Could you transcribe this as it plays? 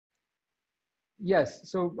Yes,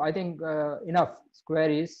 so I think enough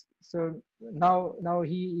queries. So now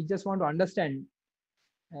he just want to understand,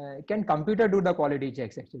 can computer do the quality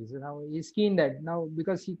checks actually? So now he's keen that now,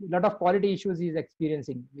 because a lot of quality issues he's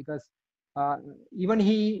experiencing, because uh, even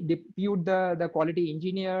he depute the quality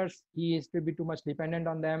engineers, he is to be too much dependent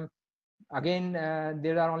on them. Again,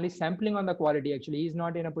 there are only sampling on the quality. Actually, he's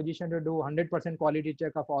not in a position to do 100% quality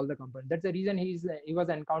check of all the components. That's the reason he was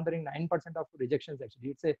encountering 9% of rejections.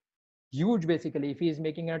 Actually, it's a huge. Basically, if he is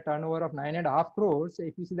making a turnover of 9.5 crores,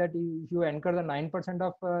 if you see that if you incur the 9%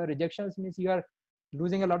 of rejections, means you are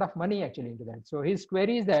losing a lot of money actually into that. So his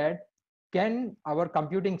query is that, can our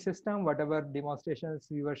computing system, whatever demonstrations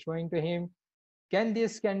we were showing to him,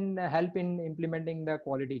 can help in implementing the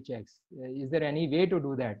quality checks? Is there any way to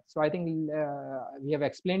do that? So I think we have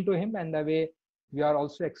explained to him, and the way we are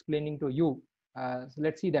also explaining to you. So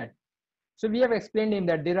let's see that. So we have explained him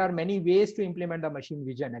that there are many ways to implement the machine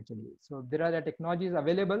vision actually. So there are the technologies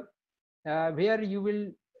available, where you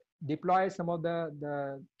will deploy some of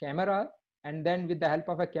the camera, and then with the help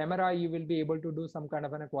of a camera you will be able to do some kind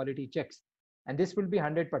of a quality checks, and this will be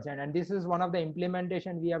 100%. And this is one of the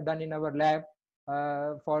implementation we have done in our lab,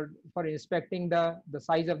 for inspecting the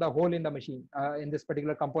size of the hole in the machine, in this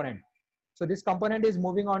particular component. So this component is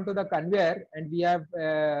moving on to the conveyor, and we have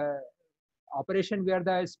operation where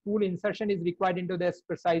the spool insertion is required into this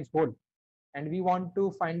precise hole, and we want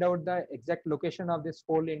to find out the exact location of this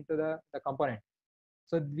hole into the component.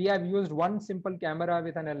 So we have used one simple camera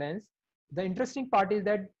with an lens. The interesting part is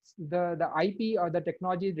that the IP or the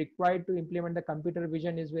technology required to implement the computer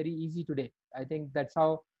vision is very easy today. I think that's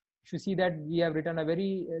how, if you see that we have written a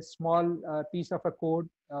very small piece of a code.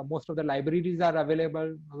 Most of the libraries are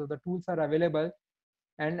available, most of the tools are available,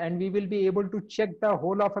 and we will be able to check the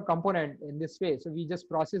whole of a component in this way. So we just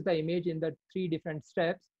process the image in the 3 different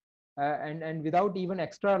steps, and without even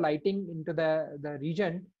extra lighting into the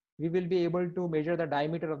region, we will be able to measure the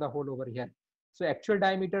diameter of the hole over here. So actual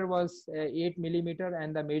diameter was 8 millimeter,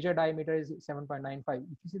 and the major diameter is 7.95.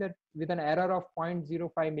 If you see that with an error of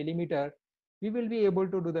 0.05 millimeter, we will be able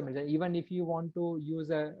to do the measure. Even if you want to use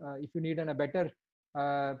if you need a better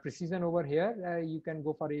precision over here, you can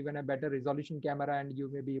go for even a better resolution camera, and you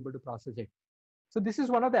may be able to process it. So this is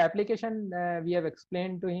one of the application we have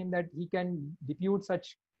explained to him, that he can depute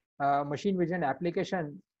such machine vision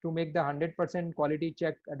application to make the 100% quality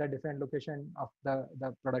check at the different location of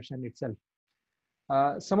the production itself.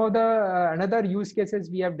 Some of the another use cases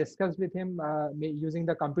we have discussed with him, using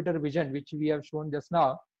the computer vision, which we have shown just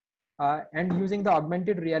now, and using the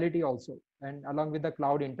augmented reality also, and along with the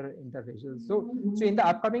cloud interfaces. So in the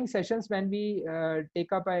upcoming sessions, when we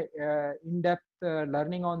take up a in-depth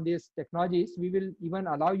learning on these technologies, we will even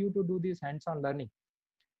allow you to do this hands-on learning.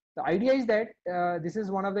 The idea is that this is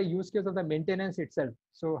one of the use case of the maintenance itself.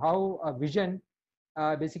 So how a vision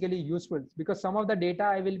basically useful, because some of the data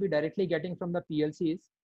I will be directly getting from the PLCs,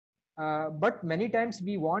 but many times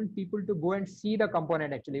we want people to go and see the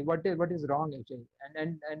component actually, what is wrong actually,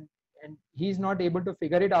 and he's not able to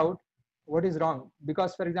figure it out what is wrong.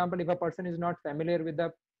 Because for example, if a person is not familiar with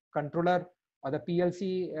the controller or the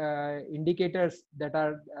PLC indicators that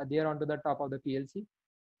are there onto the top of the PLC,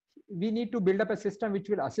 we need to build up a system which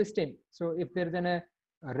will assist him. So if there is a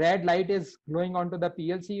red light is glowing onto the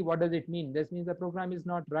PLC, what does it mean? This means the program is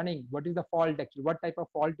not running. What is the fault actually? What type of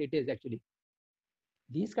fault it is actually?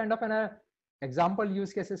 These kind of an example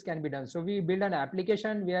use cases can be done. So we build an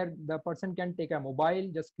application where the person can take a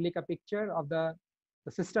mobile, just click a picture of the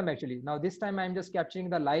system actually. Now this time I'm just capturing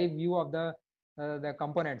the live view of the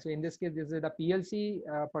component. So in this case, this is the PLC.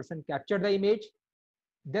 Person captured the image.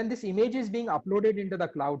 Then this image is being uploaded into the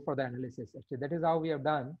cloud for the analysis. Actually, that is how we have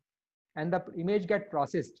done. And the image get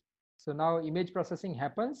processed. So now image processing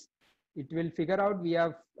happens. It will figure out, we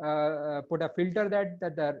have put a filter that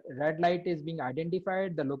the red light is being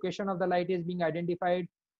identified, the location of the light is being identified,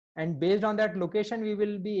 and based on that location, we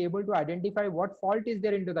will be able to identify what fault is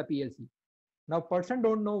there into the PLC. Now, person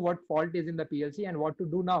don't know what fault is in the PLC and what to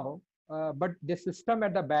do now, but the system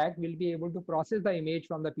at the back will be able to process the image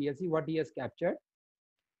from the PLC, what he has captured,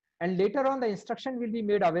 and later on the instruction will be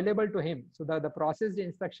made available to him. So the processed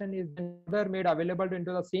instruction is further made available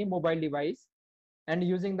into the same mobile device, and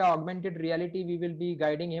using the augmented reality, we will be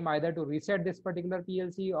guiding him either to reset this particular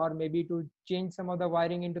PLC or maybe to change some of the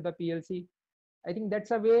wiring into the PLC. I think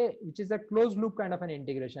that's a way which is a closed loop kind of an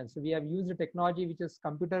integration. So we have used a technology which is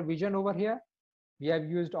computer vision over here. We have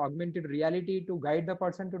used augmented reality to guide the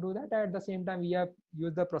person to do that. At the same time, we have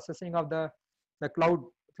used the processing of the cloud,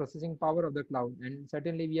 processing power of the cloud. And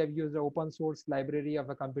certainly we have used the open source library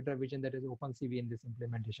of a computer vision, that is OpenCV, in this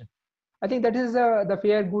implementation. I think that is the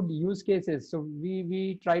fair good use cases. So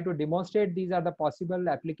we try to demonstrate these are the possible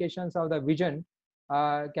applications of the vision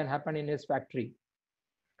can happen in his factory.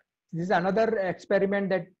 This is another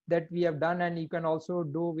experiment that we have done, and you can also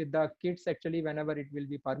do with the kits actually whenever it will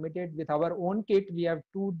be permitted. With our own kit, we have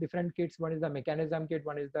two different kits. One is the mechanism kit,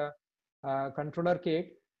 one is the controller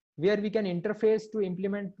kit, where we can interface to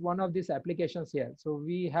implement one of these applications here. So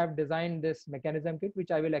we have designed this mechanism kit,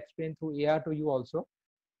 which I will explain through AR to you also.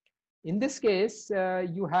 In this case,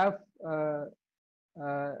 you have uh,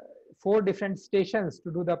 4 different stations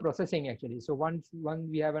to do the processing actually. So one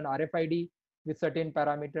we have an RFID with certain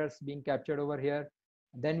parameters being captured over here.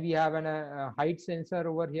 Then we have a height sensor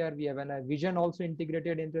over here. We have a vision also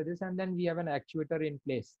integrated into this, and then we have an actuator in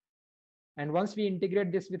place. And once we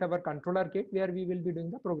integrate this with our controller kit, where we will be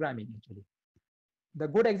doing the programming actually. The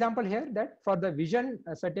good example here that for the vision,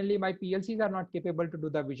 certainly my PLCs are not capable to do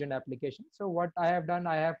the vision application. So what I have done,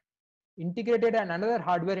 I have integrated another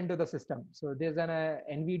hardware into the system. So there's an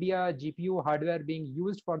NVIDIA GPU hardware being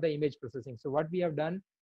used for the image processing. So what we have done,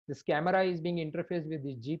 this camera is being interfaced with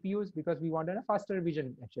the GPUs because we wanted a faster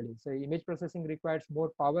vision actually. So image processing requires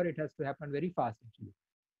more power. It has to happen very fast actually.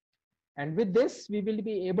 And with this, we will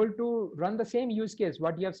be able to run the same use case,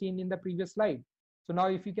 what you have seen in the previous slide. So now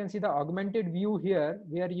if you can see the augmented view here,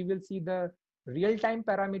 where you will see the real-time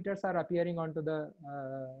parameters are appearing onto the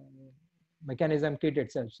mechanism kit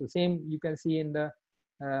itself. So same you can see in the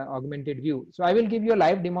augmented view. So I will give you a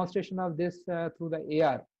live demonstration of this through the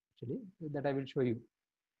AR actually that I will show you.